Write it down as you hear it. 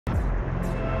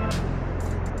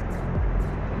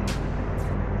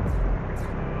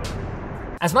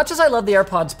As much as I love the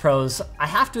AirPods Pros, I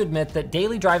have to admit that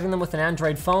daily driving them with an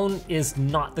Android phone is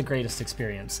not the greatest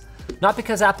experience. Not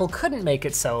because Apple couldn't make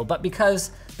it so, but because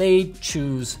they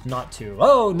choose not to.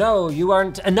 Oh no, you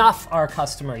aren't enough our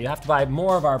customer. You have to buy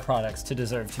more of our products to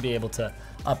deserve to be able to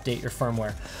update your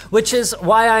firmware. Which is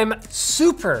why I'm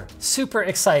super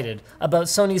excited about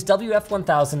Sony's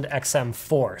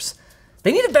WF-1000XM4s.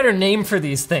 They need a better name for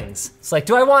these things. It's like,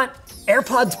 do I want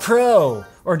AirPods Pro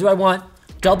or do I want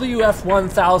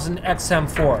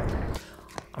WF-1000XM4?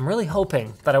 I'm really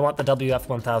hoping that I want the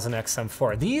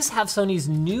WF-1000XM4. These have Sony's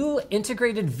new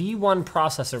integrated V1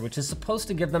 processor, which is supposed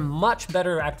to give them much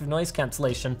better active noise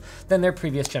cancellation than their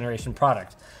previous generation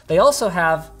product. They also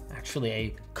have actually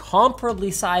a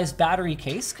comparably sized battery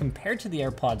case compared to the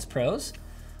AirPods Pros.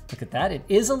 Look at that, it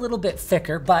is a little bit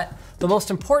thicker, but the most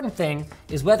important thing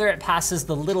is whether it passes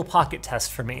the little pocket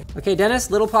test for me. Okay, Dennis,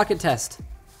 little pocket test.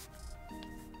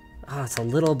 Oh, it's a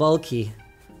little bulky.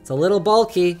 It's a little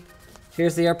bulky.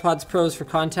 Here's the AirPods Pros for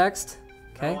context.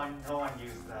 Okay. No one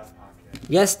used that pocket.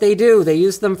 Yes, they do. They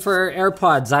use them for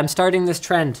AirPods. I'm starting this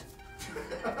trend.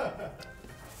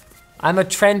 I'm a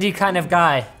trendy kind of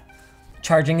guy.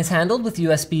 Charging is handled with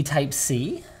USB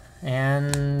Type-C.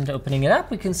 And opening it up,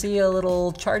 we can see a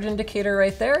little charge indicator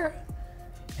right there.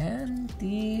 And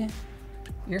the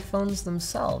earphones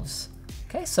themselves.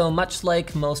 Okay, so much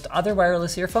like most other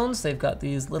wireless earphones, they've got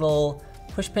these little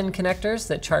push-pin connectors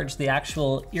that charge the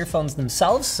actual earphones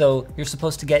themselves. So you're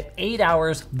supposed to get 8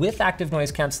 hours with active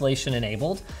noise cancellation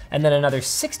enabled, and then another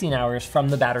 16 hours from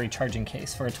the battery charging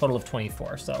case for a total of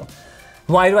 24. So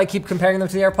why do I keep comparing them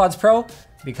to the AirPods Pro?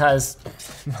 Because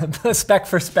spec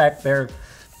for spec, they're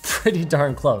pretty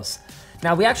darn close.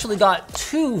 Now we actually got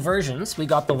two versions. We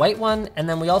got the white one, and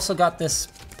then we also got this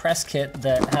press kit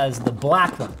that has the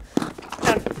black one.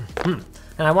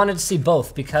 And I wanted to see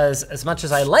both because as much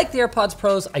as I like the AirPods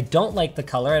Pros, I don't like the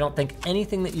color. I don't think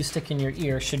anything that you stick in your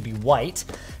ear should be white,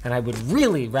 and I would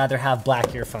really rather have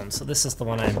black earphones. So this is the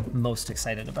one I'm most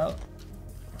excited about.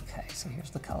 Okay, so here's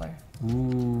the color.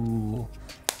 Ooh.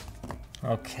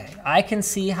 Okay, I can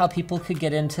see how people could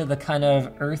get into the kind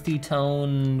of earthy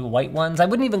tone white ones. I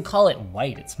wouldn't even call it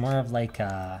white. It's more of like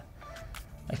it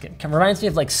reminds me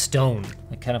of like stone,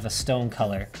 like kind of a stone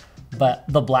color. But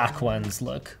the black ones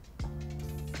look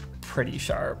pretty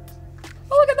sharp.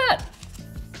 Oh, look at that.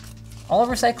 All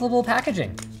recyclable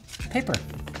packaging, paper.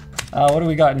 What do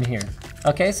we got in here?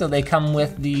 Okay, so they come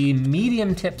with the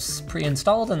medium tips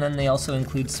pre-installed, and then they also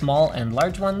include small and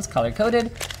large ones,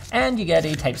 color-coded, and you get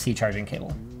a Type-C charging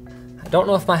cable. I don't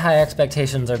know if my high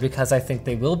expectations are because I think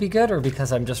they will be good or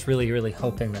because I'm just really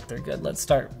hoping that they're good. Let's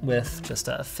start with just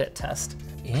a fit test.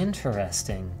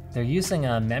 Interesting. They're using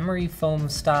a memory foam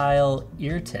style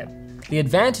ear tip. The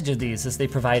advantage of these is they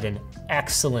provide an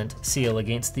excellent seal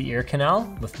against the ear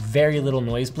canal with very little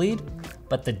noise bleed,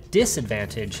 but the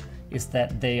disadvantage is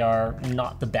that they are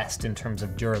not the best in terms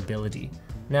of durability.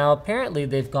 Now, apparently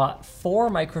they've got 4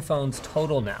 microphones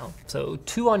total now. So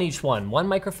 2 on each one. One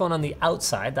microphone on the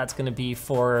outside, that's gonna be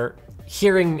for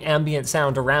hearing ambient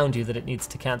sound around you that it needs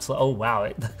to cancel. Oh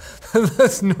wow,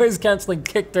 this noise canceling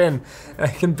kicked in. I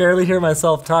can barely hear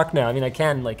myself talk now. I mean, I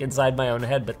can like inside my own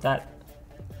head, but that,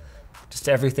 just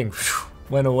everything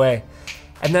went away.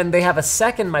 And then they have a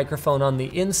second microphone on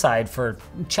the inside for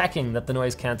checking that the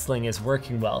noise canceling is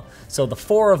working well. So the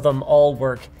 4 of them all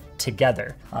work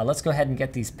together. Let's go ahead and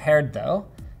get these paired though,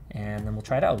 and then we'll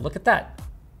try it out. Look at that.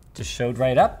 Just showed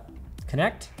right up.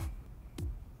 Connect.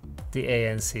 The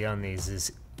ANC on these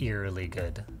is eerily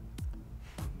good.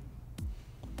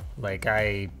 Like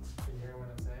I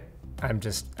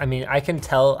mean, I can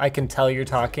tell you're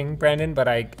talking, Brandon, but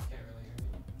I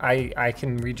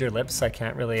can read your lips. I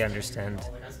can't really understand.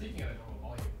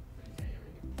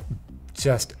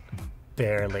 Just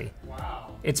barely. Wow.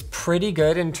 It's pretty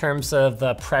good in terms of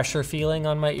the pressure feeling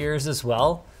on my ears as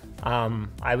well.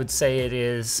 I would say it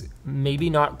is maybe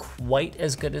not quite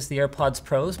as good as the AirPods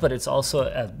Pros, but it's also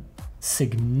a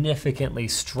significantly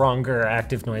stronger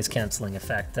active noise canceling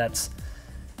effect. That's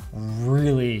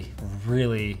really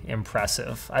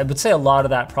impressive. I would say a lot of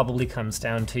that probably comes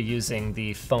down to using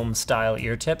the foam style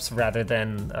ear tips rather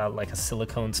than like a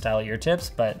silicone style ear tips,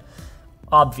 but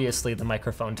obviously the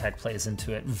microphone tech plays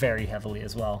into it very heavily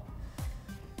as well.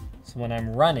 So when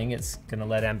I'm running, it's gonna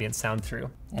let ambient sound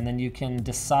through. And then you can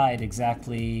decide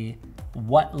exactly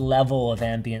what level of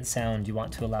ambient sound you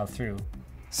want to allow through.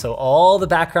 So all the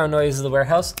background noise of the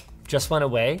warehouse just went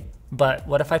away, but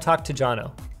what if I talk to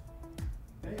Jono?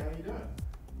 Hey, how you doing?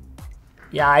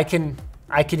 Yeah, I can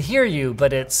hear you,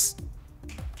 but it's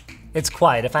It's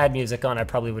quiet. If I had music on, I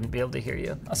probably wouldn't be able to hear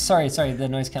you. Sorry, the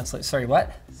noise cancellation. Sorry,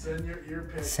 what? Send your ear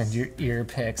pics. Send your ear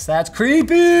pics. That's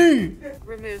creepy!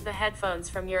 Remove the headphones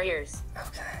from your ears.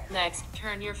 Okay. Next,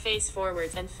 turn your face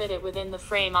forwards and fit it within the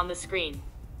frame on the screen.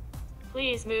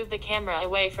 Please move the camera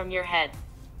away from your head.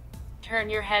 Turn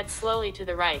your head slowly to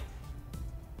the right.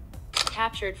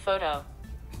 Captured photo.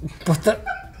 What the?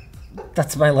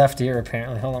 That's my left ear,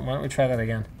 apparently. Hold on, why don't we try that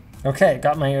again? Okay,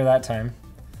 got my ear that time.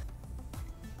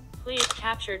 Please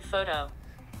captured photo.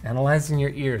 Analyzing your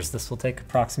ears. This will take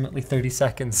approximately 30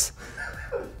 seconds.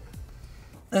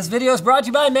 This video is brought to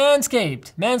you by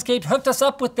Manscaped. Manscaped hooked us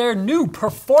up with their new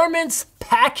Performance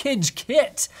Package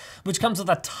Kit, which comes with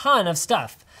a ton of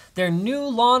stuff. Their new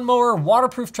lawnmower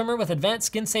waterproof trimmer with advanced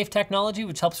skin-safe technology,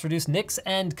 which helps reduce nicks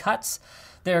and cuts.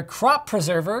 Their crop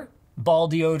preserver, ball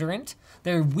deodorant.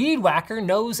 Their weed whacker,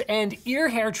 nose and ear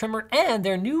hair trimmer, and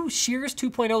their new Shears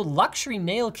 2.0 luxury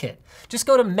nail kit. Just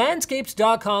go to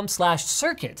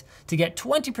manscaped.com/circuit to get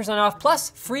 20% off plus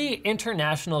free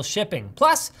international shipping.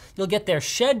 Plus, you'll get their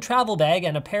shed travel bag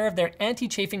and a pair of their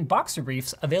anti-chafing boxer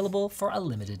briefs available for a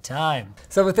limited time.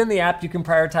 So within the app, you can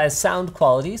prioritize sound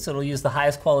quality, so it'll use the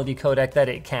highest quality codec that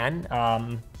it can.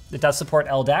 It does support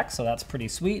LDAC, so that's pretty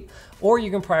sweet. Or you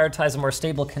can prioritize a more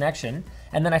stable connection.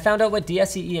 And then I found out what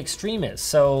DSEE Extreme is.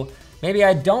 So maybe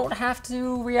I don't have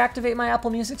to reactivate my Apple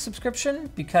Music subscription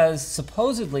because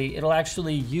supposedly it'll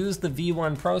actually use the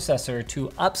V1 processor to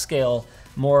upscale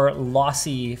more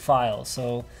lossy files.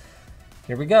 So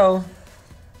here we go.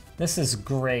 This is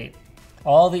great.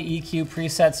 All the EQ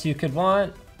presets you could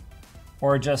want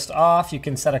or just off. You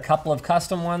can set a couple of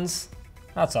custom ones.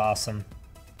 That's awesome.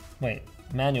 Wait.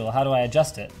 Manual, how do I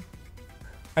adjust it?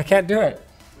 I can't do it.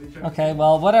 Okay,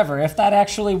 well, whatever. If that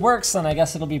actually works, then I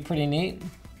guess it'll be pretty neat.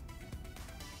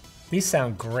 These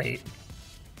sound great.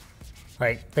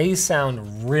 Like, these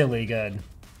sound really good.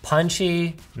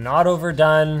 Punchy, not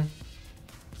overdone,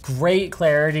 great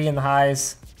clarity in the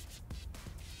highs.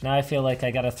 Now I feel like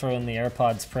I gotta throw in the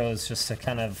AirPods Pros just to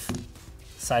kind of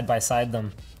side-by-side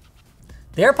them.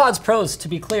 The AirPods Pros, to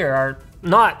be clear, are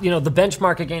not, the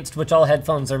benchmark against which all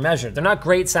headphones are measured. They're not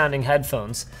great sounding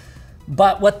headphones,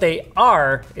 but what they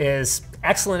are is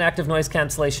excellent active noise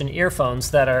cancellation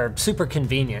earphones that are super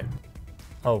convenient.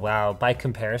 Oh wow, by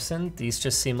comparison, these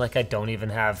just seem like I don't even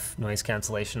have noise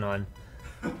cancellation on.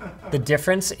 The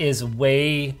difference is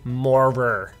way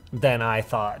more than I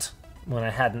thought when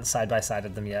I hadn't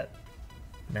side-by-sided them yet.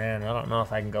 Man, I don't know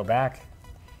if I can go back.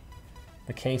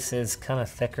 The case is kind of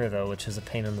thicker though, which is a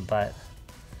pain in the butt.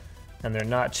 And they're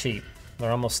not cheap. They're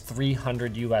almost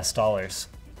 $300 US.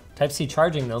 Type-C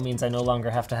charging though means I no longer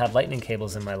have to have lightning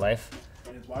cables in my life.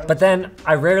 But then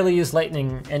I rarely use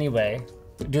lightning anyway.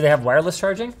 Do they have wireless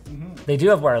charging? Mm-hmm. They do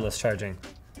have wireless charging.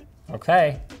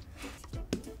 Okay.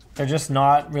 They're just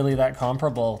not really that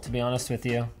comparable, to be honest with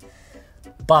you.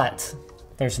 But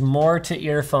there's more to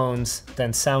earphones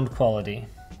than sound quality.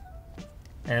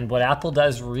 And what Apple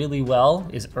does really well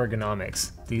is ergonomics.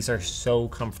 These are so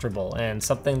comfortable, and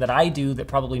something that I do that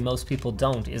probably most people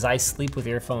don't is I sleep with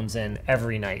earphones in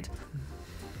every night.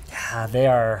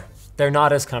 Yeah, they're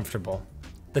not as comfortable.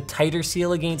 The tighter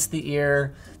seal against the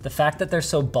ear, the fact that they're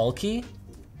so bulky,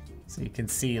 so you can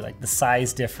see like the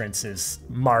size difference is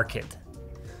marked.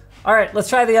 All right, let's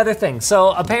try the other thing. So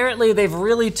apparently they've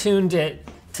really tuned it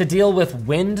to deal with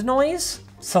wind noise.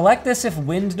 Select this if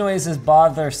wind noise is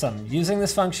bothersome. Using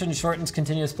this function shortens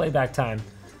continuous playback time.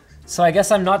 So I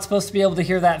guess I'm not supposed to be able to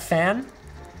hear that fan?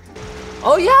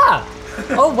 Oh yeah!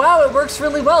 Oh wow, it works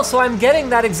really well. So I'm getting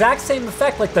that exact same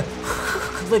effect, like the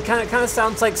it kind of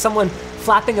sounds like someone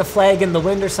flapping a flag in the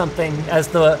wind or something as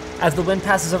the wind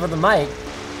passes over the mic.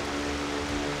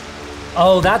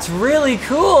 Oh, that's really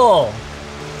cool.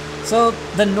 So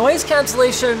the noise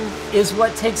cancellation is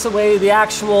what takes away the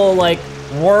actual like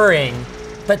whirring.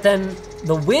 But then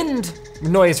the wind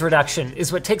noise reduction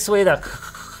is what takes away the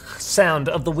sound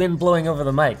of the wind blowing over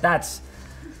the mic. That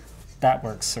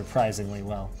works surprisingly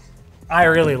well. I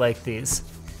really like these.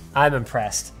 I'm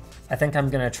impressed. I think I'm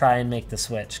gonna try and make the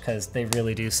switch because they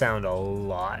really do sound a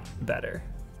lot better.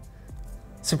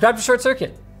 Subscribe to Short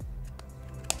Circuit.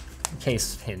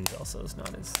 Case hinge also is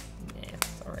not as,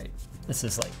 it's all right. This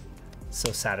is like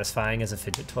so satisfying as a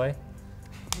fidget toy.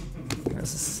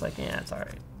 This is like, it's all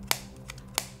right.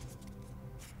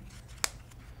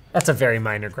 That's a very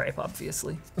minor gripe,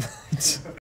 obviously.